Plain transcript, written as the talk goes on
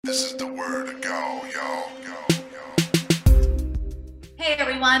This is the word to go, yo. Hey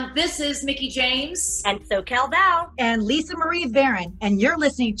everyone, this is Mickey James. And SoCal Val. And Lisa Marie Varon. And you're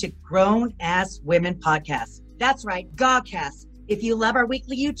listening to Grown Ass Women Podcast. That's right, Godcast. If you love our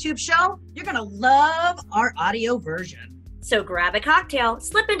weekly YouTube show, you're going to love our audio version. So grab a cocktail,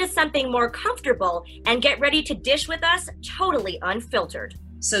 slip into something more comfortable, and get ready to dish with us totally unfiltered.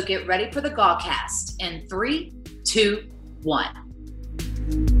 So get ready for the Godcast in 3, 2, 1.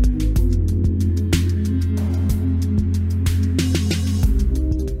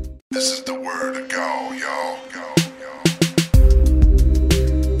 This is the word to go, yo.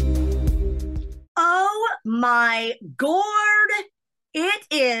 Oh my gourd! It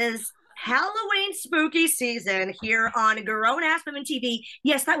is Halloween spooky season here on Grown Ass Women TV.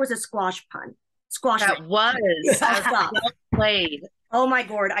 Yes, that was a squash pun. Squash. That was. Well played. Oh my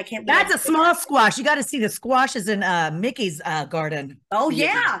gourd! I can't believe That's a small squash. You got to see the squashes in Mickey's garden. Oh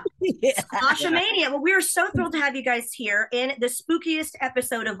yeah. Yeah. Squashamania. Well, we are so thrilled to have you guys here in the spookiest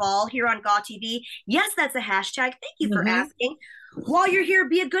episode of all here on Gaw TV. Yes, that's a hashtag. Thank you for asking. While you're here,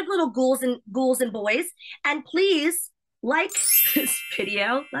 be a good little ghouls and boys, and please like this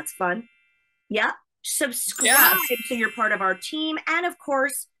video. That's fun. Yeah. Subscribe so you're part of our team, and of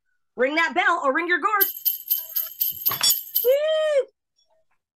course, ring that bell or ring your gourd. Woo!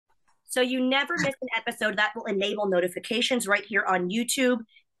 So you never miss an episode. That will enable notifications right here on YouTube.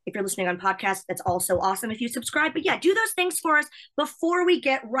 If you're listening on podcast, that's also awesome if you subscribe. But yeah, do those things for us before we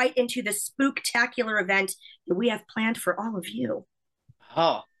get right into the spooktacular event that we have planned for all of you.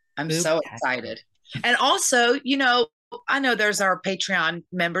 Oh, I'm so excited. And also, I know there's our Patreon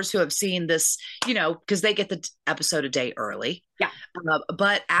members who have seen this, because they get the episode a day early. Yeah.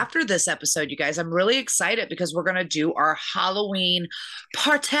 But after this episode, you guys, I'm really excited because we're going to do our Halloween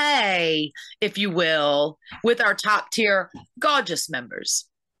party, if you will, with our top tier gorgeous members.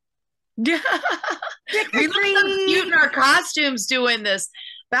 We look so cute in our costumes doing this.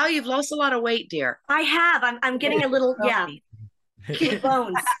 Val, you've lost a lot of weight, dear. I have. I'm getting a little, Skin and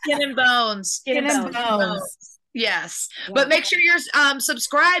bones. Skin and bones. Skin and bones. Yes. But make sure you're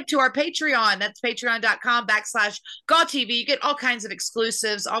subscribed to our Patreon. That's patreon.com/GawTV. You get all kinds of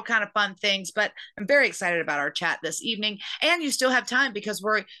exclusives, all kind of fun things. But I'm very excited about our chat this evening. And you still have time because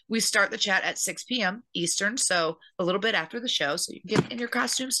we start the chat at 6 p.m. Eastern. So a little bit after the show. So you can get in your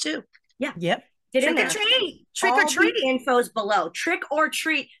costumes too. Yeah. Yep. Get in there. Trick or treat. Info's below. Trick or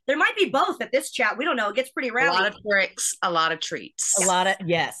treat. There might be both at this chat. We don't know. It gets pretty rowdy. A lot of tricks, a lot of treats.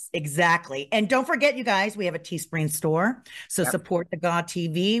 Yes, exactly. And don't forget, you guys, we have a Teespring store. So support the Gaw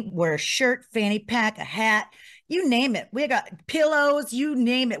TV. Wear a shirt, fanny pack, a hat, you name it. We got pillows, you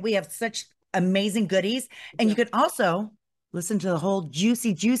name it. We have such amazing goodies. And you can also listen to the whole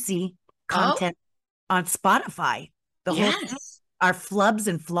juicy content on Spotify. The whole our flubs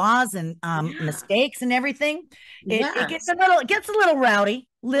and flaws and mistakes and everything. It gets a little rowdy,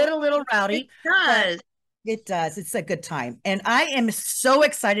 little rowdy. It does. It's a good time. And I am so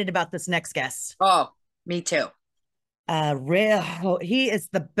excited about this next guest. Oh, me too. He is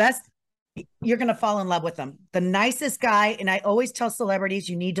the best. You're going to fall in love with him. The nicest guy. And I always tell celebrities,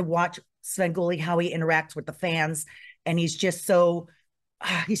 you need to watch Svengoolie, how he interacts with the fans. And he's just so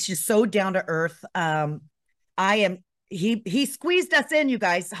down to earth. He squeezed us in, you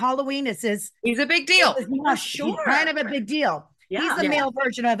guys. Halloween is he's a big deal. He's kind of a big deal. Yeah. He's the male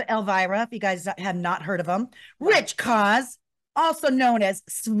version of Elvira, if you guys have not heard of him. Rich Koz, also known as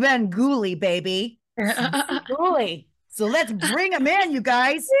Svengoolie, baby. Svengoolie. So let's bring him in, you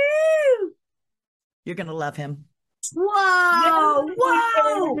guys. You're going to love him. Whoa.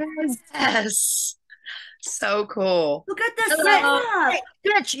 Yes. So cool. Look at this.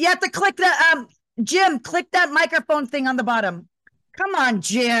 Rich, you have to click the Jim, click that microphone thing on the bottom. Come on,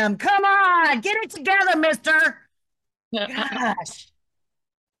 Jim. Come on. Get it together, mister. Gosh.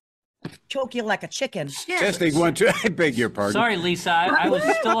 Choke you like a chicken. Testing 1, 2. I beg your pardon. Sorry, Lisa. I was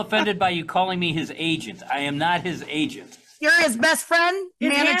still offended by you calling me his agent. I am not his agent. You're his best friend,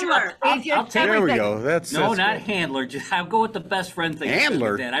 manager, agent. I'll take there we go. That's not good. handler. I'll go with the best friend thing.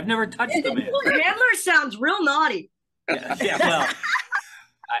 Handler? I've never touched the man. Handler sounds real naughty. Yeah, well.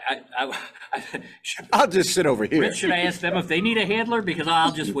 I'll just sit over here. Rich, should I ask them if they need a handler? Because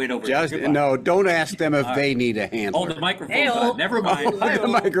I'll just wait over here. No, don't ask them if they need a handler. Oh, the microphone's on. Never mind. The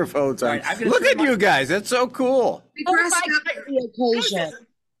microphone's on. Right, look at you guys. That's so cool.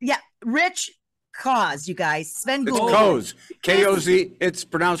 Yeah, Rich Koz, you guys. Svengoolie. It's Koz. K-O-Z. It's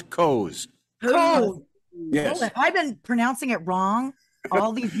pronounced Koz. Koz. Yes. Have I been pronouncing it wrong?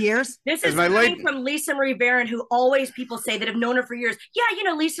 all these years. This As is my coming late- from Lisa Marie Varon, who always people say that have known her for years. Yeah, you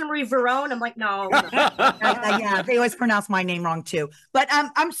know, Lisa Marie Varon. I'm like, no. Yeah, they always pronounce my name wrong too. But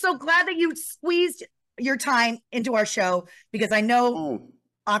I'm so glad that you squeezed your time into our show because I know Oh,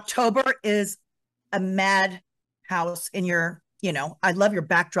 October is a mad house in your, I love your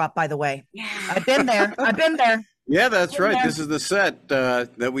backdrop, by the way. Yeah. I've been there. I've been there. yeah, that's Yeah. right. This is the set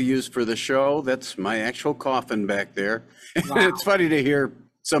that we use for the show. That's my actual coffin back there. It's funny to hear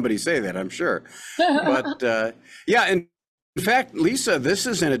somebody say that, I'm sure. But yeah, in fact, Lisa, this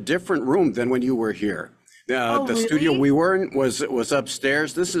is in a different room than when you were here. Oh, The really? studio we were in was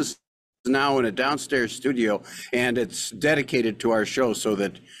upstairs. This is now in a downstairs studio, and it's dedicated to our show so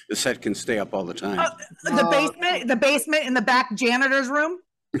that the set can stay up all the time. The basement in the back janitor's room.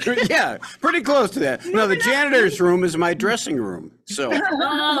 Yeah, pretty close to that. No, the janitor's room is my dressing room. So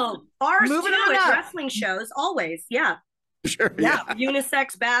Oh, ours Moving too on at up. wrestling shows, always. Yeah. sure, Yeah.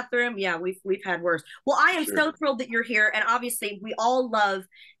 Unisex bathroom. Yeah, we've had worse. Well, I am Sure. so thrilled that you're here. And obviously we all love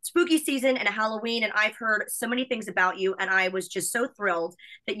spooky season and Halloween. And I've heard so many things about you. And I was just so thrilled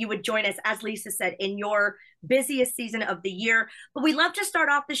that you would join us, as Lisa said, in your busiest season of the year. But we love to start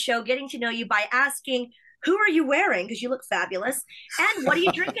off the show getting to know you by asking, who are you wearing? Because you look fabulous. And what are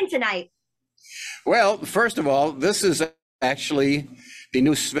you drinking tonight? Well, first of all, this is actually the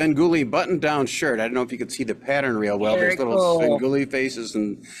new Svengoolie button-down shirt. I don't know if you can see the pattern real well. Very There's little cool. Svengoolie faces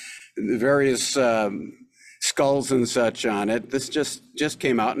and the various skulls and such on it. This just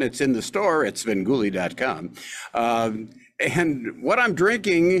came out, and it's in the store at svengoolie.com. And what I'm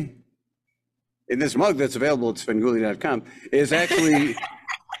drinking in this mug that's available at svengoolie.com is actually...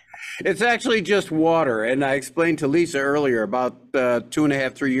 It's actually just water. And I explained to Lisa earlier about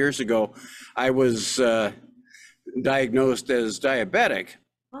 2.5, 3 years ago, I was diagnosed as diabetic,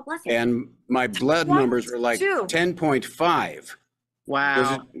 Oh, bless you. and my blood What? numbers were like Too. 10.5.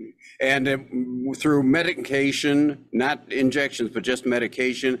 Wow. Through medication, not injections, but just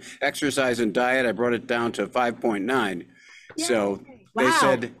medication, exercise and diet, I brought it down to 5.9. So they Wow.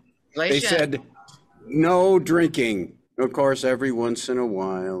 said, Congratulations. no drinking. Of course, every once in a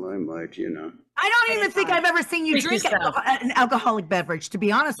while, I might, I don't even think I've ever seen you Treat drink yourself. an alcoholic beverage, to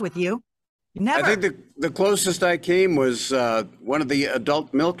be honest with you. Never. I think the closest I came was one of the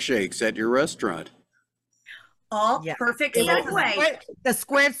adult milkshakes at your restaurant. All Yeah. perfect It was segue. the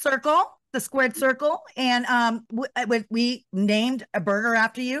squared circle, and we named a burger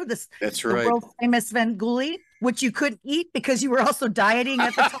after you. That's The right. world famous Svengoolie, which you couldn't eat because you were also dieting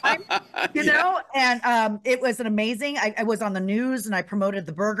at the time. And it was an amazing. I was on the news and I promoted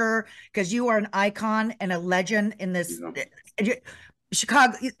the burger because you are an icon and a legend in this.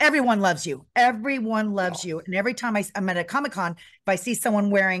 Chicago, everyone loves you. Everyone loves you. And every time I'm at a Comic-Con, if I see someone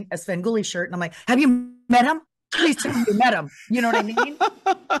wearing a Svengoolie shirt, and I'm like, have you met him? Please tell me you met him. You know what I mean?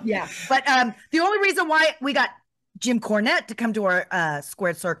 Yeah. But the only reason why we got Jim Cornette to come to our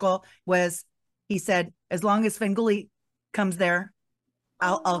squared circle was he said, as long as Svengoolie comes there,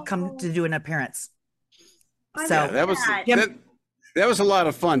 I'll come to do an appearance. I So- love Yeah, that was that. that was a lot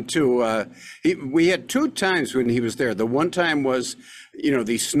of fun too. We had 2 times when he was there. The one time was,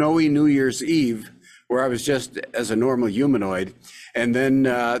 the snowy New Year's Eve, where I was just as a normal humanoid, and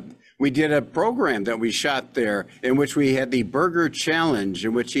then we did a program that we shot there in which we had the burger challenge,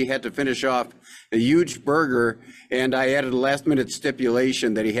 in which he had to finish off a huge burger, and I added a last-minute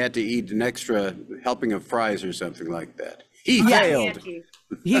stipulation that he had to eat an extra helping of fries or something like that. He failed. Angie.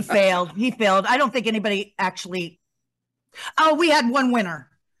 He failed. He failed. I don't think anybody actually. Oh, we had one winner,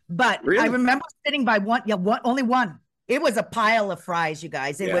 but Really? I remember sitting by one. Yeah, only one. It was a pile of fries, you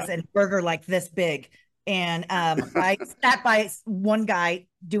guys. It was a burger like this big, and I sat by one guy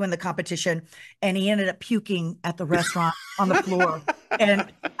doing the competition, and he ended up puking at the restaurant on the floor.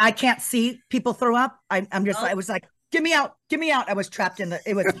 And I can't see people throw up. I'm just. I was like, "Get me out! Get me out!" I was trapped in the.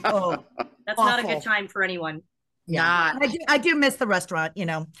 It was That's not a Awful. good time for anyone. Not. I do miss the restaurant,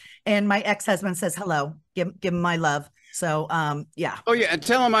 and my ex-husband says hello. Give him my love. So, yeah. Oh yeah, and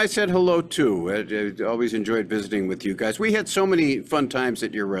tell him I said hello too. I always enjoyed visiting with you guys. We had so many fun times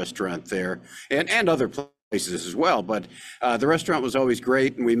at your restaurant there, and other places as well. But the restaurant was always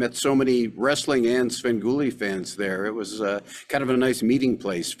great, and we met so many wrestling and Svengoolie fans there. It was kind of a nice meeting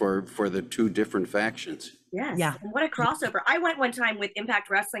place for the 2 different factions. Yes. Yeah. And what a crossover. I went one time with Impact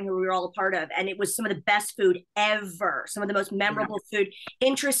Wrestling, who we were all a part of, and it was some of the best food ever. Some of the most memorable food,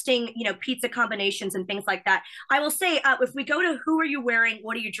 interesting, pizza combinations and things like that. I will say, if we go to who are you wearing,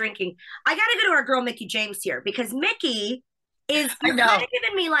 what are you drinking? I got to go to our girl, Mickey James here, because Mickey is I know. kind of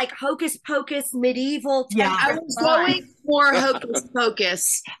giving me like hocus pocus medieval. Yeah. I temper was vibe. going for hocus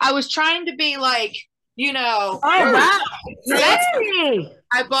pocus. I was trying to be like, you know. Oh, wow. That's- Hey!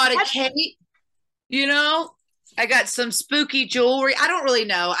 I bought a cape, you know. I got some spooky jewelry. I don't really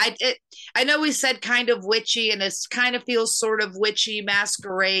know. I know we said kind of witchy, and it kind of feels sort of witchy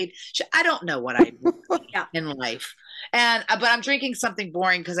masquerade. I don't know what I do in life. And but I'm drinking something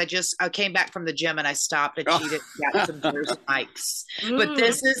boring because I came back from the gym and I stopped and cheated and got some Jersey Mike's. But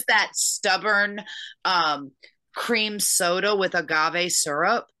this is that stubborn cream soda with agave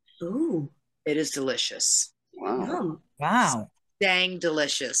syrup. Ooh. It is delicious. Wow. Yum. Wow. Dang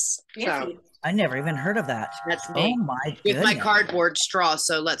delicious. So Fancy. I never even heard of that. that's me. Oh my With goodness. my cardboard straw,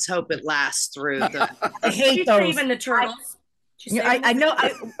 so let's hope it lasts through the. I hate She's those. saving the turtles. She's Yeah, saving I the know.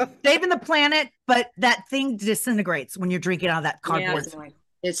 turtles. Saving the planet, but that thing disintegrates when you're drinking out of that Yeah, cardboard. it's annoying.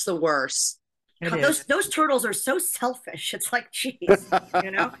 It's the worst. It God, is. those turtles are so selfish. It's like, geez,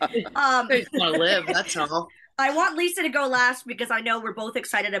 you know. They just want to live. That's all. I want Lisa to go last because I know we're both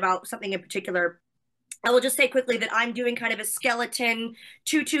excited about something in particular. I will just say quickly that I'm doing kind of a skeleton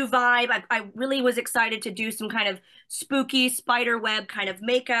tutu vibe. I really was excited to do some kind of spooky spider web kind of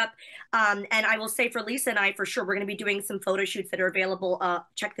makeup. And I will say for Lisa and I, for sure, we're going to be doing some photo shoots that are available.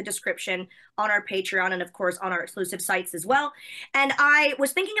 Check the description on our Patreon and, of course, on our exclusive sites as well. And I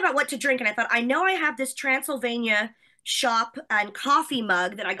was thinking about what to drink, and I thought, I know I have this Transylvania shop and coffee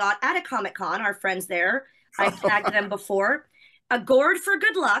mug that I got at a Comic-Con, our friends there. I've tagged them before. A gourd for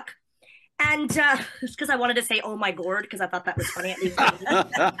good luck. And it's because I wanted to say, oh my gourd, because I thought that was funny. At least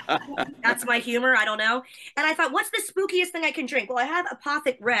that's my humor. I don't know. And I thought, what's the spookiest thing I can drink? Well, I have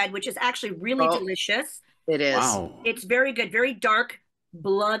Apothic Red, which is actually really delicious. It is. Wow. It's very good, very dark,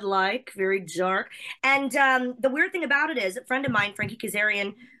 blood-like, very dark. And the weird thing about it is a friend of mine, Frankie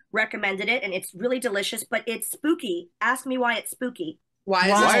Kazarian, recommended it, and it's really delicious, but it's spooky. Ask me why it's spooky.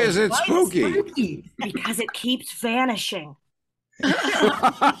 Why is it spooky? spooky? Because it keeps vanishing. Rich,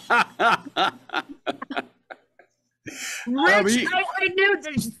 I knew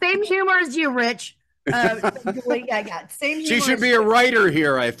the same humor as you, Rich. Yeah, same humor. She should as be a writer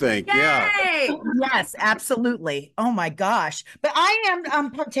here, I think. Yeah. Yay! Yes, absolutely. Oh my gosh. But I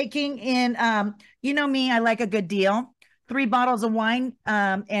am partaking in you know me, I like a good deal. 3 bottles of wine,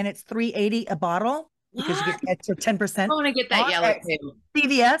 and it's $3.80 a bottle because you get extra 10%. I want to get that yellow too.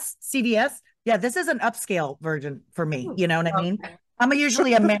 CVS. Yeah, this is an upscale version for me. You know what I mean? I'm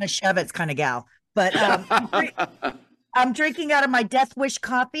usually a Manischewitz kind of gal, but I'm drinking out of my Death Wish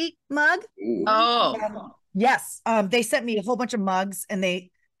coffee mug. Oh, Yes, they sent me a whole bunch of mugs, and they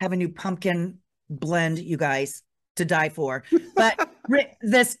have a new pumpkin blend, you guys, to die for. But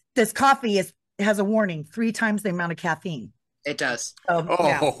this coffee has a warning: 3 times the amount of caffeine. it does. So,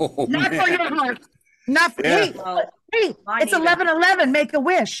 yeah. Oh, Not for man. your heart. Not for, Yeah. hey, Well, hey, mine it's either. 11/11. Make a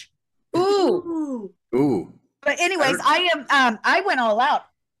wish. Ooh. Ooh. But anyways, I went all out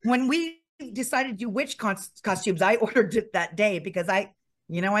when we decided to do witch costumes. I ordered it that day because I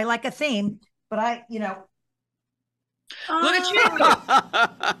like a theme, but Look at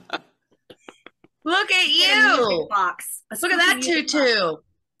you. Look at you. Box. Look at that tutu.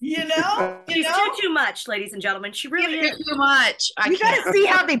 She's too much, ladies and gentlemen. She really You're is. too much. I You got can't. to see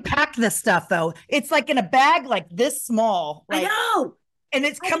how they pack this stuff, though. It's like in a bag like this small, I right? know. And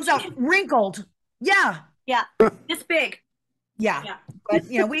it comes out wrinkled. Yeah. Yeah. This big. Yeah. Yeah. But,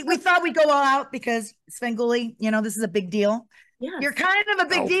 we thought we'd go all out because Svengoolie, this is a big deal. Yeah. You're kind of a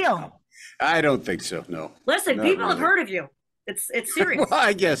big deal. I don't think so. No. Listen, Not people have really. heard of you. It's serious. Well,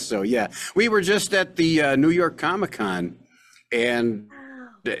 I guess so. Yeah. We were just at the New York Comic Con, and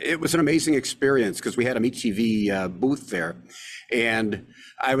it was an amazing experience because we had a Meet TV booth there, and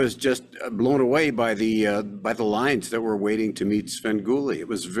I was just blown away by the lines that were waiting to meet Svengoolie. It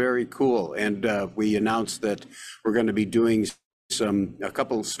was very cool, and we announced that we're going to be doing a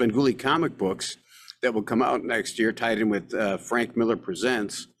couple of Svengoolie comic books that will come out next year, tied in with Frank Miller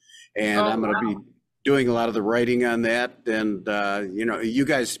Presents, and I'm going to be doing a lot of the writing on that. And you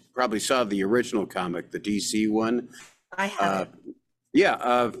guys probably saw the original comic, the DC one. I have.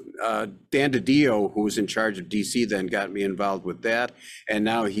 Dan DiDio, who was in charge of DC then, got me involved with that, and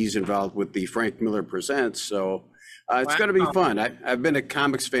now he's involved with the Frank Miller Presents. So it's going to be fun. I've been a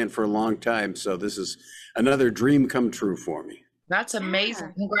comics fan for a long time, so this is another dream come true for me. That's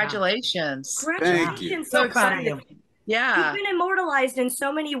amazing. Congratulations. Congratulations. So So proud of excited. you. Yeah. You've been immortalized in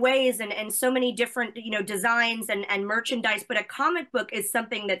so many ways and so many different, designs and merchandise, but a comic book is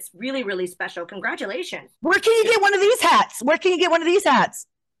something that's really, really special. Congratulations. Where can you get one of these hats?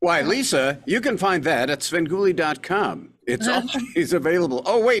 Why, Lisa, you can find that at Svengoolie.com. It's always available.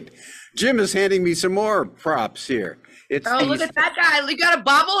 Oh, wait, Jim is handing me some more props here. It's Oh, look at that guy. You got a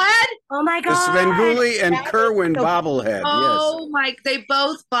bobblehead? Oh my the God. Svengoolie and That is Kerwin so- bobblehead. Oh, Mike, they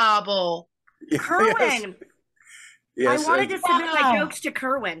both bobble. Kerwin. Yes. I wanted to submit my Wow. jokes to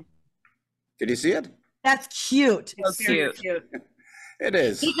Kerwin. Did you see it? That's cute. So Very cute. It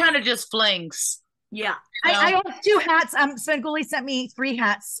is. He kind of just flings. Yeah. I have 2 hats. Svengoolie sent me 3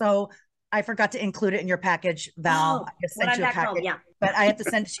 hats, so I forgot to include it in your package, Val. Oh, I just when sent I'm you a back home, package, yeah. but I have to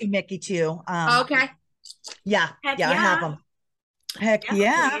send it to Mickey too. Okay. Yeah, Heck I have yeah. them. Heck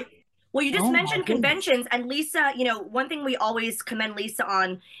yeah. please. Well, you just Oh my mentioned goodness. conventions, and Lisa, one thing we always commend Lisa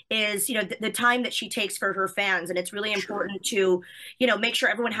on is, the time that she takes for her fans. And it's really important to, make sure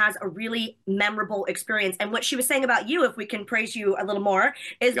everyone has a really memorable experience. And what she was saying about you, if we can praise you a little more,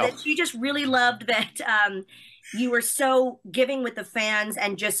 is Yeah. that she just really loved that you were so giving with the fans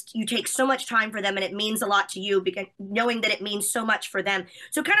and just you take so much time for them, and it means a lot to you because knowing that it means so much for them.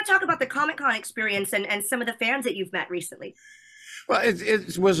 So kind of talk about the Comic-Con experience and some of the fans that you've met recently. Well,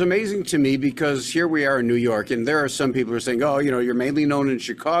 it was amazing to me because here we are in New York, and there are some people who are saying, oh, you're mainly known in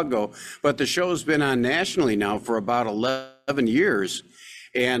Chicago, but the show's been on nationally now for about 11 years.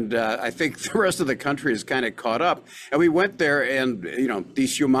 And I think the rest of the country is kind of caught up. And we went there and,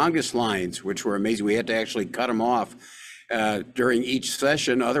 these humongous lines, which were amazing. We had to actually cut them off during each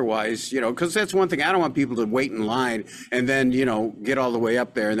session. Otherwise, because that's one thing. I don't want people to wait in line and then, get all the way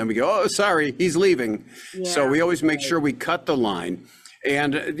up there. And then we go, oh, sorry, he's leaving. So we always make sure we cut the line.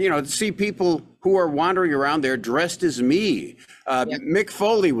 And, to see people who are wandering around there dressed as me. Mick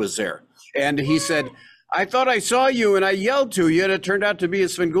Foley was there. And he said, I thought I saw you and I yelled to you, and it turned out to be a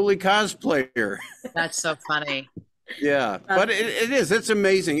Svengoolie cosplayer. That's so funny. Yeah, but it's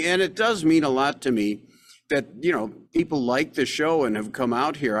amazing. And it does mean a lot to me that, people like the show and have come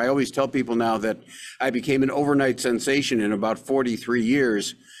out here. I always tell people now that I became an overnight sensation in about 43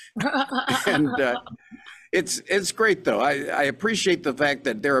 years. And it's great, though. I appreciate the fact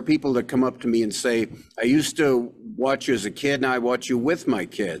that there are people that come up to me and say, I used to watch you as a kid, now I watch you with my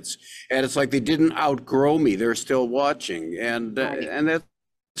kids. And it's like they didn't outgrow me. They're still watching. And that's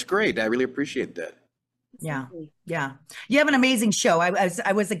great. I really appreciate that. Yeah. Yeah. You have an amazing show.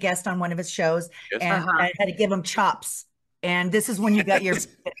 I was a guest on one of his shows, Yes. and I had to give him chops. And this is when you got your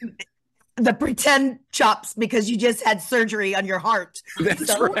the pretend chops because you just had surgery on your heart. That's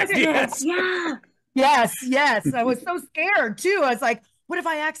So- right. Yes. Yeah. Yes. I was so scared too. I was like, what if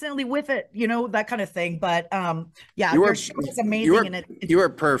I accidentally whiff it? that kind of thing. But your show is amazing. You were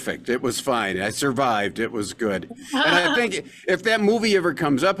perfect. It was fine. I survived. It was good. And I think if that movie ever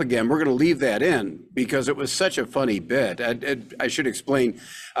comes up again, we're going to leave that in because it was such a funny bit. I should explain.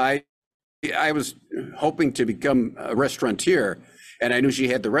 I was hoping to become a restaurateur, and I knew she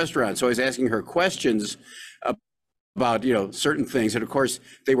had the restaurant. So I was asking her questions about certain things, and of course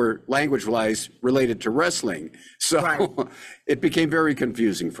they were language-wise related to wrestling, so it became very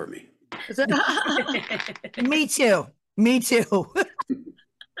confusing for me. Me too.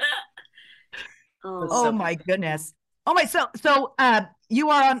 Oh, Oh my goodness. Oh my, so you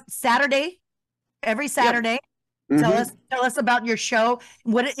are on Saturday, every Saturday. Mhm. Tell us about your show,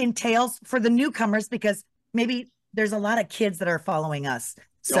 what it entails for the newcomers, because maybe there's a lot of kids that are following us.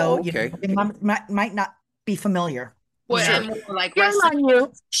 So okay. they might not be familiar. Well, Sure. and more like Shame wrestling. on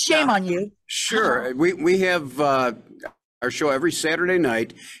you. Shame on you. Sure. We have our show every Saturday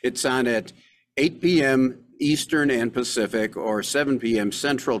night. It's on at 8 p.m. Eastern and Pacific, or 7 p.m.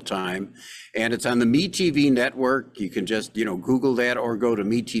 Central Time. And it's on the MeTV network. You can just, Google that or go to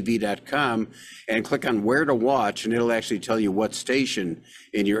metv.com and click on where to watch, and it'll actually tell you what station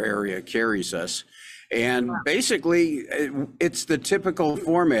in your area carries us. And basically, it's the typical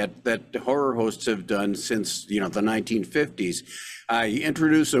format that horror hosts have done since, the 1950s. I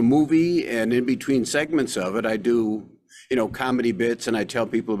introduce a movie, and in between segments of it, I do, comedy bits, and I tell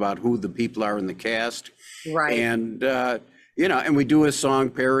people about who the people are in the cast. Right. And, and we do a song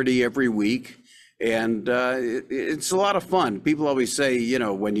parody every week. And it's a lot of fun. People always say,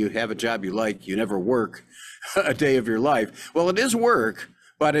 when you have a job you like, you never work a day of your life. Well, it is work,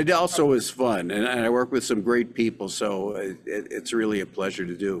 but it also is fun. And I work with some great people. So it's really a pleasure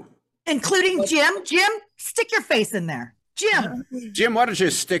to do. Including Jim. Jim, stick your face in there. Jim, why don't you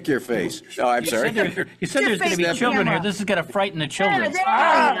stick your face? Oh, I'm sorry. You said there's going to be Face children camera. here. This is going to frighten the children. There.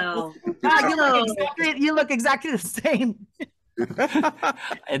 I know. You look exactly the same.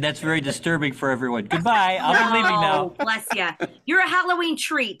 And that's very disturbing for everyone. Goodbye. I'll be leaving now. Oh, bless you. You're a Halloween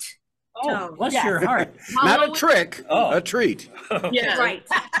treat. Oh, bless Yes. your heart. Not a trick, Oh. a treat. Yeah. Right.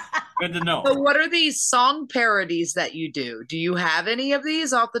 Good to know. So what are these song parodies that you do? Do you have any of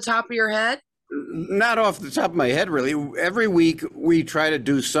these off the top of your head? Not off the top of my head, really. Every week we try to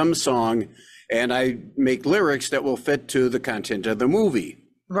do some song, and I make lyrics that will fit to the content of the movie.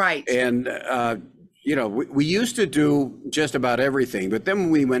 Right. And you know, we used to do just about everything, but then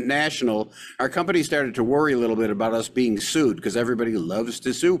when we went national, our company started to worry a little bit about us being sued because everybody loves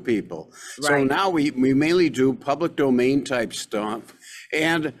to sue people. So Right. now we mainly do public domain type stuff.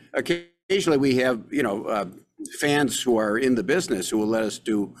 And occasionally we have, you know, fans who are in the business who will let us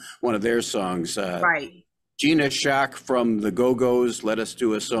do one of their songs. Right. Gina Schock from the Go-Go's let us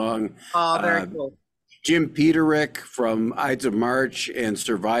do a song. Oh, very cool. Jim Peterick from Ides of March and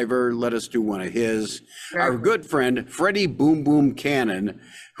Survivor let us do one of his. Very Our cool. good friend Freddie Boom Boom Cannon,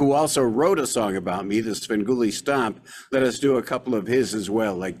 who also wrote a song about me, the Svengoolie Stomp, let us do a couple of his as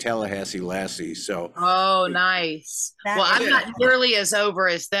well, like Tallahassee Lassie. So Oh, nice. That Well, I'm is- not nearly as over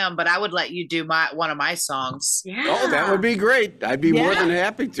as them, but I would let you do one of my songs. Yeah. oh, that would be great. I'd be more Yeah. than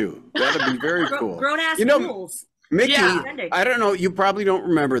happy to. That'd be very cool. Grown ass You know, fools. Mickey, Yeah. I don't know, you probably don't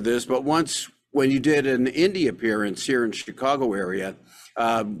remember this, but once when you did an indie appearance here in Chicago area,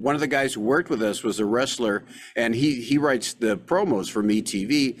 one of the guys who worked with us was a wrestler, and he writes the promos for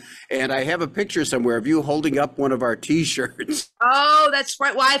MeTV. And I have a picture somewhere of you holding up one of our T-shirts. Oh, that's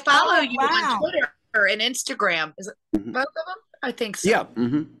right. Well, I follow Oh, you wow. on Twitter and Instagram. Is it Mhm. both of them? I think so. Yeah.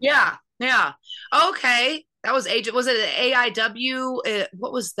 Hmm. Yeah. Yeah. Okay. That was agent. Was it an AIW?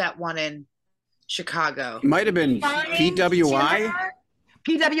 What was that one in Chicago? Might have been PWI.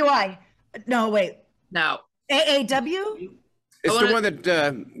 PWI. No, wait. No. AAW? It's I the wanna- one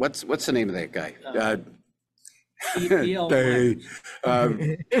that what's the name of that guy? P.L. They-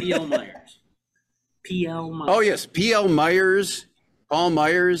 Myers. P.L. Myers. P.L. Myers. Oh yes, P.L. Myers. Paul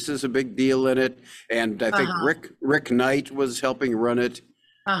Myers is a big deal in it, and I think Uh-huh. Rick Knight was helping run it.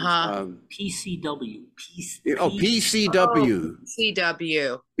 Uh-huh. PCW. PCW.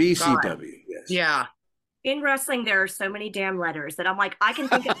 CW. PCW. Yes. Yeah. In wrestling, there are so many damn letters that I'm like, I can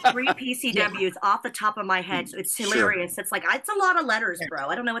think of 3 PCWs off the top of my head. So it's Sure. hilarious. It's like, it's a lot of letters, bro.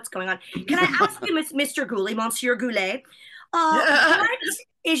 I don't know what's going on. Can I ask you, Mr. Goulet, Monsieur Goulet, what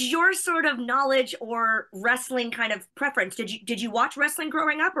is your sort of knowledge or wrestling kind of preference? Did you watch wrestling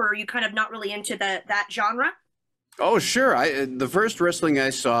growing up, or are you kind of not really into that genre? Oh sure. The first wrestling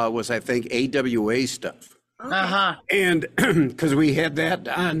I saw was I think AWA stuff. Okay. Uh-huh. And because we had that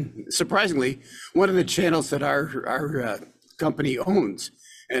on, surprisingly, one of the channels that our company owns.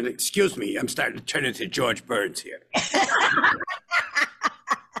 And excuse me, I'm starting to turn into George Burns here.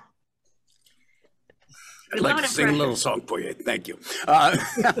 I'd like to sing a little song for you. Thank you.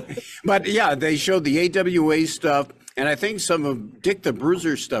 But yeah, they showed the AWA stuff, and I think some of Dick the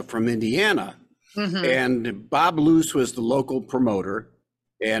Bruiser stuff from Indiana. Mhm. And Bob Luce was the local promoter,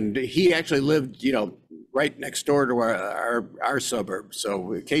 and he actually lived, you know, right next door to our suburb.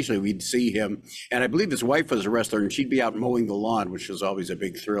 So occasionally we'd see him, and I believe his wife was a wrestler, and she'd be out mowing the lawn, which was always a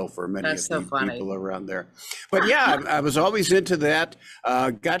big thrill for many That's of so the funny. people around there. But yeah, I was always into that.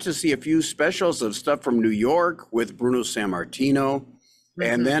 Got to see a few specials of stuff from New York with Bruno Sammartino.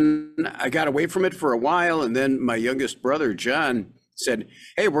 And then I got away from it for a while, and then my youngest brother, John, said,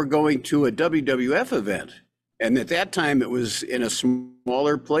 hey, we're going to a WWF event. And at that time, it was in a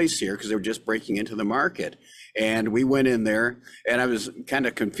smaller place here because they were just breaking into the market. And we went in there, and I was kind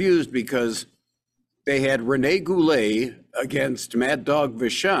of confused because they had Rene Goulet against Mad Dog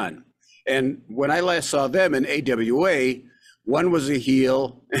Vachon. And when I last saw them in AWA, one was a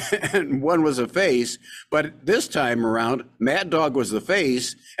heel and one was a face. But this time around, Mad Dog was the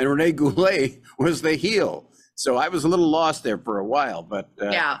face and Rene Goulet was the heel. So I was a little lost there for a while, but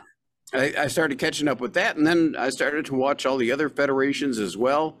Yeah. I started catching up with that, and then I started to watch all the other federations as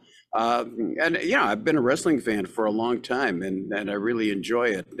well. And yeah, I've been a wrestling fan for a long time, and I really enjoy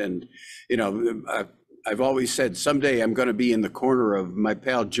it. And you know, I've always said someday I'm going to be in the corner of my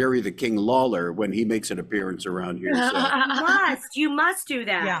pal Jerry the King Lawler when he makes an appearance around here. So You must do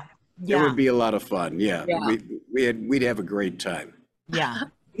that. Yeah. it Yeah. would be a lot of fun. Yeah, Yeah. we'd have a great time. Yeah.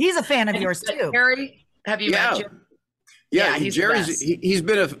 He's a fan of yours too. Harry, have you met Jim? Yeah, Yeah, he's the Jerry's best. he's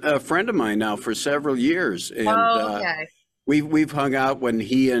been a friend of mine now for several years, and Oh, okay. we've hung out when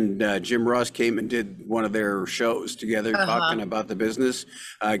he and Jim Ross came and did one of their shows together, talking about the business.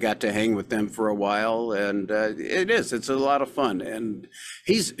 I got to hang with them for a while, and it's a lot of fun. And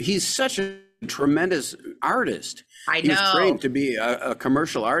he's such a tremendous artist. I He was know. trained to be a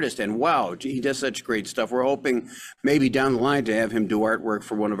commercial artist, and wow, he does such great stuff. We're hoping maybe down the line to have him do artwork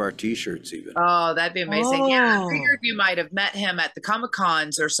for one of our T-shirts, even. Oh, that'd be amazing. Yeah, I Oh. figured you might have met him at the Comic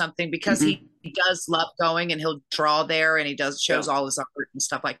Cons or something because he does love going and he'll draw there and he does shows all his art and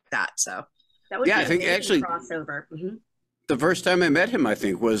stuff like that. So That would Yeah, be I think amazing actually- crossover. Mhm. The first time I met him, I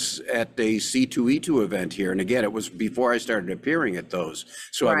think, was at a C2E2 event here. And again, it was before I started appearing at those.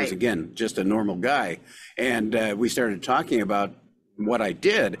 So I was, Right. again, just a normal guy. And we started talking about what I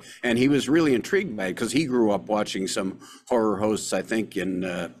did, and he was really intrigued by it because he grew up watching some horror hosts, I think, in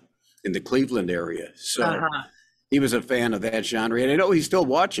the Cleveland area. So he was a fan of that genre, and I know he still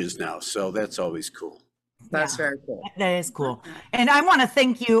watches now, so that's always cool. That's very cool. That is cool. And I want to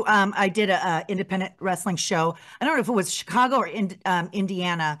thank you. I did a independent wrestling show. I don't know if it was Chicago or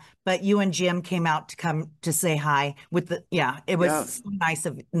Indiana, but you and Jim came out to come to say hi with the, it was so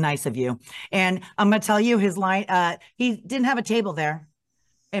nice of you. And I'm going to tell you his line, he didn't have a table there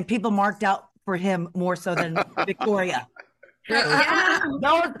and people marked out for him more so than Victoria.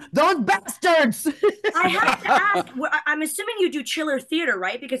 Those bastards. I have to ask, I'm assuming you do Chiller Theater,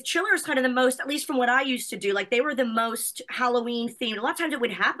 right? Because Chiller is kind of the most, at least from what I used to do, like they were the most Halloween themed. A lot of times it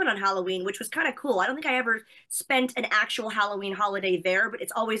would happen on Halloween, which was kind of cool. I don't think I ever spent an actual Halloween holiday there, but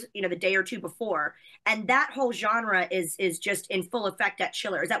it's always, the day or two before. And that whole genre is just in full effect at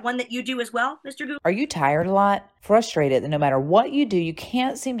Chiller. Is that one that you do as well, Mr. Google? Are you tired a lot? Frustrated that no matter what you do, you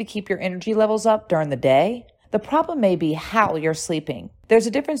can't seem to keep your energy levels up during the day? The problem may be how you're sleeping. There's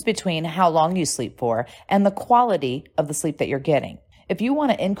a difference between how long you sleep for and the quality of the sleep that you're getting. If you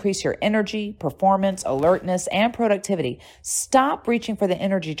want to increase your energy, performance, alertness, and productivity, stop reaching for the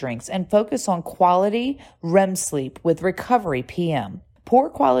energy drinks and focus on quality REM sleep with Recovery PM. Poor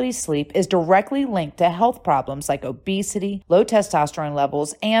quality sleep is directly linked to health problems like obesity, low testosterone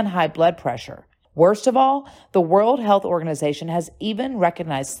levels, and high blood pressure. Worst of all, the World Health Organization has even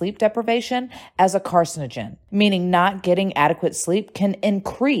recognized sleep deprivation as a carcinogen, meaning not getting adequate sleep can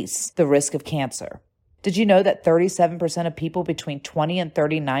increase the risk of cancer. Did you know that 37% of people between 20 and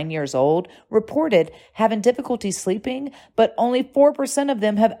 39 years old reported having difficulty sleeping, but only 4% of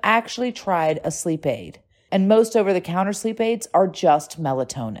them have actually tried a sleep aid? And most over-the-counter sleep aids are just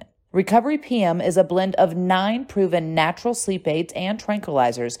melatonin. Recovery PM is a blend of 9 proven natural sleep aids and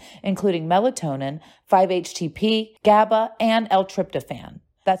tranquilizers, including melatonin, 5-HTP, GABA, and L-tryptophan.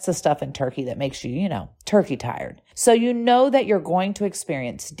 That's the stuff in turkey that makes you, turkey tired. So you know that you're going to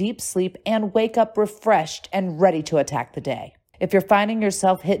experience deep sleep and wake up refreshed and ready to attack the day. If you're finding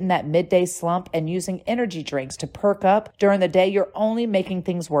yourself hitting that midday slump and using energy drinks to perk up during the day, you're only making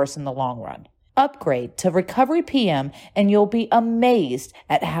things worse in the long run. Upgrade to Recovery PM and you'll be amazed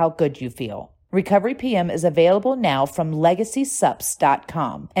at how good you feel. Recovery PM is available now from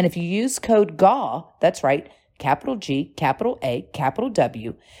LegacySups.com. And if you use code GAW, that's right, capital G, capital A, capital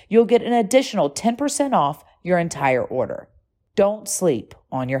W, you'll get an additional 10% off your entire order. Don't sleep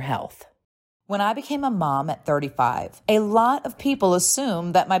on your health. When I became a mom at 35, a lot of people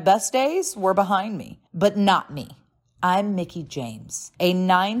assumed that my best days were behind me, but not me. I'm Mickie James, a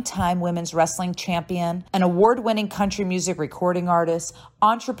 9-time women's wrestling champion, an award-winning country music recording artist,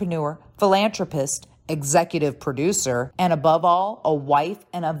 entrepreneur, philanthropist, executive producer, and above all, a wife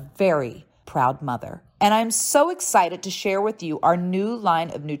and a very proud mother. And I'm so excited to share with you our new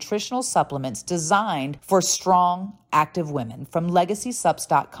line of nutritional supplements designed for strong, active women from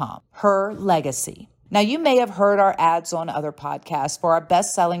LegacySups.com. Her Legacy. Now, you may have heard our ads on other podcasts for our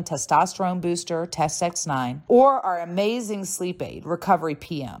best-selling testosterone booster, TestX9, or our amazing sleep aid, Recovery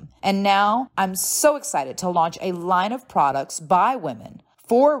PM. And now, I'm so excited to launch a line of products by women,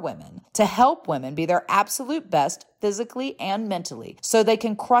 for women, to help women be their absolute best physically and mentally so they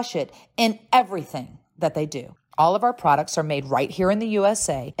can crush it in everything that they do. All of our products are made right here in the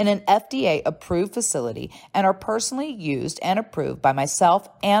USA in an FDA-approved facility and are personally used and approved by myself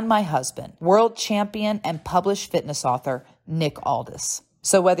and my husband, world champion and published fitness author, Nick Aldis.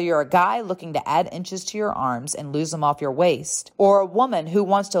 So whether you're a guy looking to add inches to your arms and lose them off your waist, or a woman who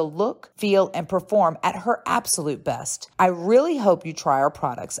wants to look, feel, and perform at her absolute best, I really hope you try our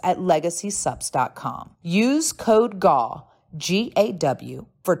products at LegacySups.com. Use code GAW, GAW,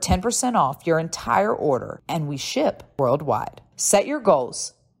 for 10% off your entire order, and we ship worldwide. Set your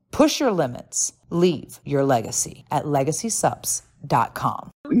goals, push your limits, leave your legacy at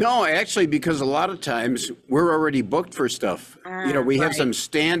LegacySups.com. No, actually, because a lot of times we're already booked for stuff. We have some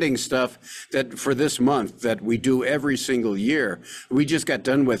standing stuff that for this month that we do every single year. We just got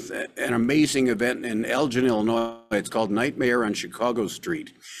done with an amazing event in Elgin, Illinois. It's called Nightmare on Chicago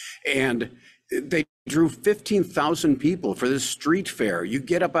Street. And they drew 15,000 people for this street fair. You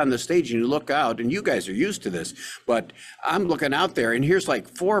get up on the stage and you look out, and you guys are used to this, but I'm looking out there and here's like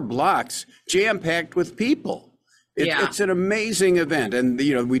 4 blocks jam-packed with people. Yeah. It's an amazing event. And,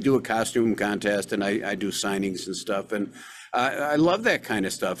 you know, we do a costume contest and I do signings and stuff. And I love that kind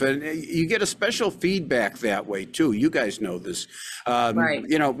of stuff. And you get a special feedback that way, too. You guys know this. Right.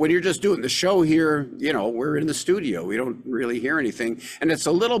 You know, when you're just doing the show here, you know, we're in the studio. We don't really hear anything. And it's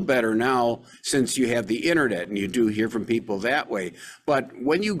a little better now since you have the internet and you do hear from people that way. But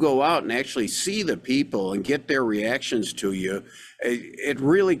when you go out and actually see the people and get their reactions to you, it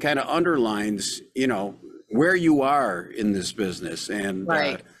really kind of underlines, you know, where you are in this business. And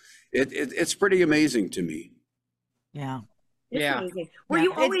Right. it's pretty amazing to me. Yeah. It's Yeah. amazing. Were Yeah.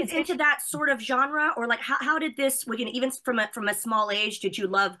 you always into that sort of genre, or like how did this? Well, you know, even from a small age, did you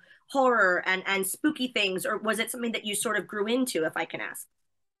love horror and spooky things, or was it something that you sort of grew into, if I can ask?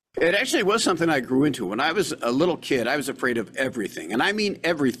 It actually was something I grew into. When I was a little kid, I was afraid of everything. And I mean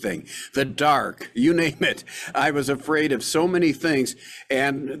everything. The dark, you name it. I was afraid of so many things.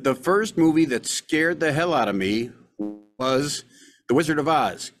 And the first movie that scared the hell out of me was The Wizard of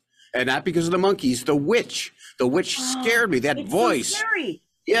Oz. And not because of the monkeys, the witch. The witch scared me, that It's voice. so scary.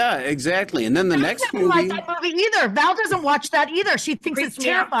 Yeah, exactly. And then the next I don't like movie, that movie either. Val doesn't watch that either. She thinks it's Freaks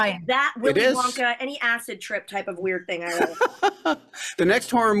me out. terrifying. That Willy is. Wonka, any acid trip type of weird thing. I love. the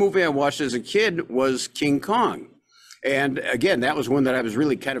next horror movie I watched as a kid was King Kong. And again, that was one that I was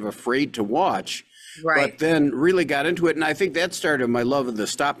really kind of afraid to watch. Right. But then really got into it. And I think that started my love of the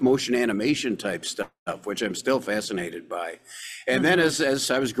stop motion animation type stuff, which I'm still fascinated by. And then as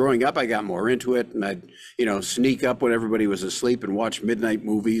I was growing up, I got more into it. And I'd, you know, sneak up when everybody was asleep and watch midnight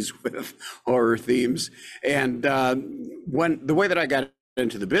movies with horror themes. And when the way that I got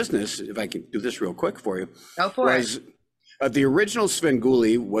into the business, if I can do this real quick for you, Go for was the original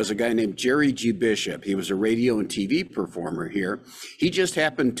Svengoolie was a guy named Jerry G. Bishop. He was a radio and TV performer here. He just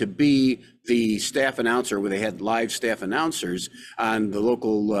happened to be the staff announcer where they had live staff announcers on the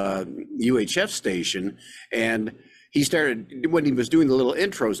local UHF station. And he started, when he was doing the little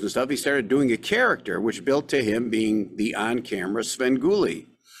intros and stuff, he started doing a character, which built to him being the on-camera Svengoolie.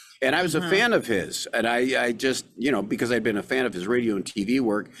 And I was a fan of his. And I just, you know, because I'd been a fan of his radio and TV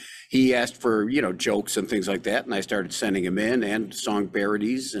work, he asked for, you know, jokes and things like that. And I started sending him in and song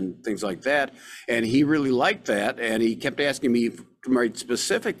parodies and things like that. And he really liked that. And he kept asking me to write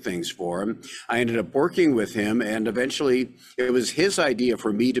specific things for him. I ended up working with him. And eventually it was his idea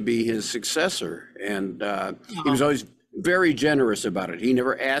for me to be his successor. And he was always very generous about it. He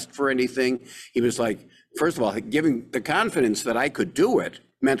never asked for anything. He was like, first of all, giving the confidence that I could do it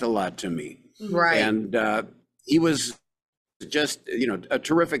meant a lot to me. Right. And he was just, you know, a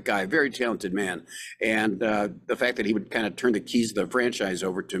terrific guy, very talented man. And the fact that he would kind of turn the keys to the franchise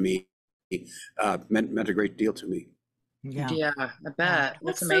over to me meant a great deal to me. Yeah. Yeah, I bet. That's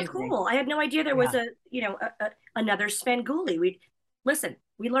That's amazing. so cool. I had no idea there was another Svengoolie.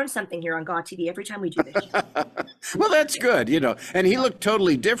 We learn something here on God TV every time we do this. Well, that's good, you know. And he looked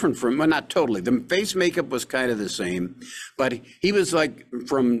totally different from, well, not totally. The face makeup was kind of the same, but he was like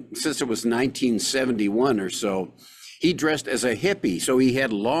since it was 1971 or so, he dressed as a hippie. So he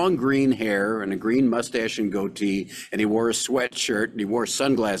had long green hair and a green mustache and goatee, and he wore a sweatshirt and he wore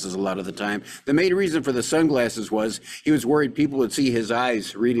sunglasses a lot of the time. The main reason for the sunglasses was he was worried people would see his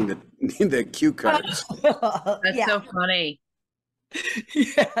eyes reading the cue cards. That's Yeah. so funny.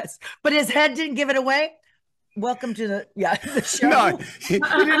 Yes, but his head didn't give it away. Welcome to the show. No, he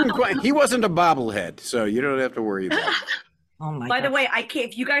didn't quite. He wasn't a bobblehead, so you don't have to worry about it. Oh my By the God. way, I can't.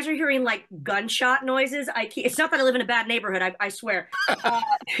 If you guys are hearing like gunshot noises, I can't. It's not that I live in a bad neighborhood. I swear.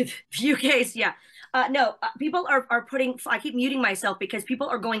 UK's, yeah. No, people are putting. I keep muting myself because people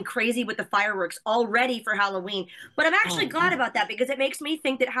are going crazy with the fireworks already for Halloween. But I'm actually glad about that because it makes me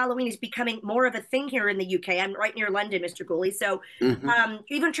think that Halloween is becoming more of a thing here in the UK. I'm right near London, Mr. Gooley. So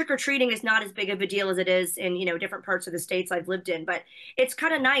even trick or treating is not as big of a deal as it is in different parts of the states I've lived in. But it's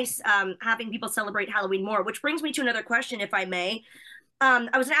kind of nice having people celebrate Halloween more. Which brings me to another question, if I may. I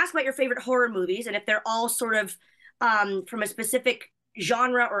was going to ask about your favorite horror movies and if they're all sort of from a specific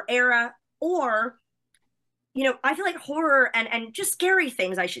genre or era, or I feel like horror and just scary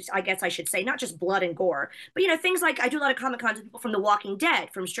things, I guess I should say, not just blood and gore, but things like I do a lot of Comic Cons with people from The Walking Dead,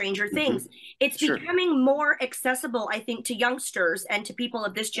 from Stranger Things. It's Sure. becoming more accessible, I think, to youngsters and to people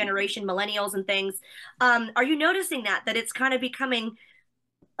of this generation, millennials and things. Are you noticing that it's kind of becoming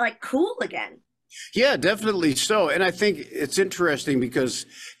like cool again? Yeah, definitely so. And I think it's interesting because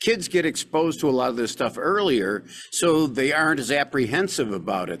kids get exposed to a lot of this stuff earlier, so they aren't as apprehensive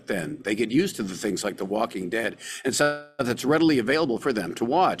about it then. They get used to the things like The Walking Dead and stuff that's readily available for them to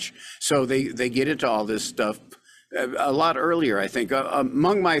watch. So they get into all this stuff a lot earlier, I think.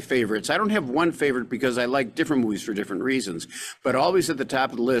 Among my favorites, I don't have one favorite because I like different movies for different reasons, but always at the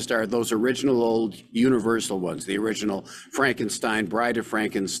top of the list are those original old Universal ones, the original Frankenstein, Bride of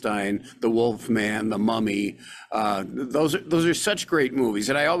Frankenstein, The Wolf Man, The Mummy. Those are such great movies,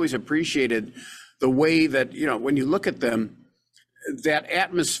 and I always appreciated the way that, you know, when you look at them, that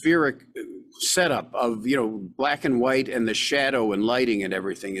atmospheric setup of, you know, black and white and the shadow and lighting and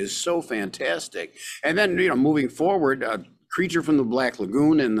everything is so fantastic. And then, you know, moving forward, Creature from the Black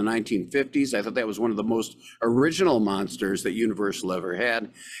Lagoon in the 1950s, I thought that was one of the most original monsters that Universal ever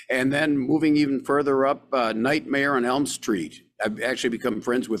had. And then moving even further up, Nightmare on Elm Street. I've actually become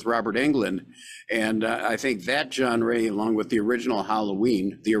friends with Robert Englund, and I think that genre, along with the original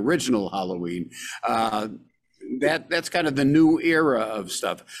Halloween, that's kind of the new era of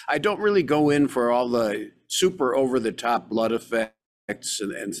stuff. I don't really go in for all the super over-the-top blood effects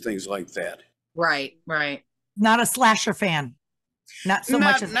and things like that. Right, right. Not a slasher fan. Not so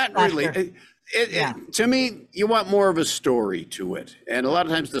much as not slasher. really. To me, you want more of a story to it, and a lot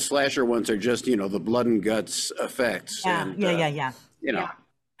of times the slasher ones are just, you know, the blood and guts effects. Yeah, and, yeah. You know.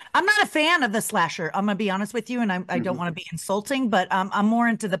 I'm not a fan of the slasher. I'm gonna be honest with you, and I don't want to be insulting, but I'm more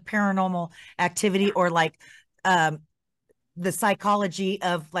into the paranormal activity or like the psychology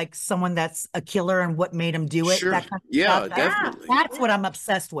of like someone that's a killer and what made him do it. Sure. That kind of Yeah, stuff. definitely. That's what I'm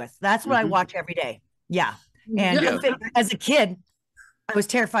obsessed with. That's what I watch every day. Yeah. And as a kid, I was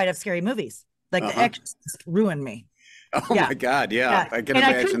terrified of scary movies. Like The Exorcist ruined me. Oh my God, yeah. I can And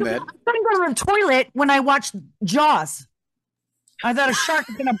imagine that. I couldn't go to the toilet when I watched Jaws. I thought a shark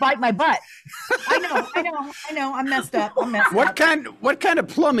was gonna bite my butt. I know. I'm messed up. What kind of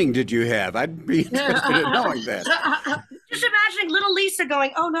plumbing did you have? I'd be interested in knowing that. Just imagining little Lisa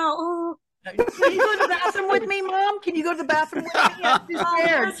going, "Oh no, oh." Can you go to the bathroom with me, Mom? Can you go to the bathroom with me? I'm too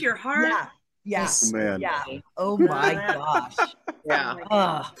scared. Bless your heart. Yeah. Oh, man. Yeah. Oh my gosh. Yeah.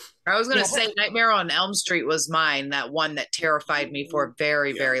 I was going to say Nightmare on Elm Street was mine, that one that terrified me for a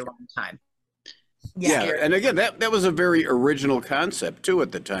very, very long time. Yeah, and again, that was a very original concept too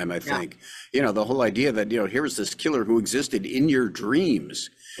at the time, I think. You know, the whole idea that, you know, here was this killer who existed in your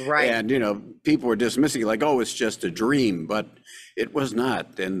dreams. Right. And, you know, people were dismissing it like, oh, it's just a dream, but it was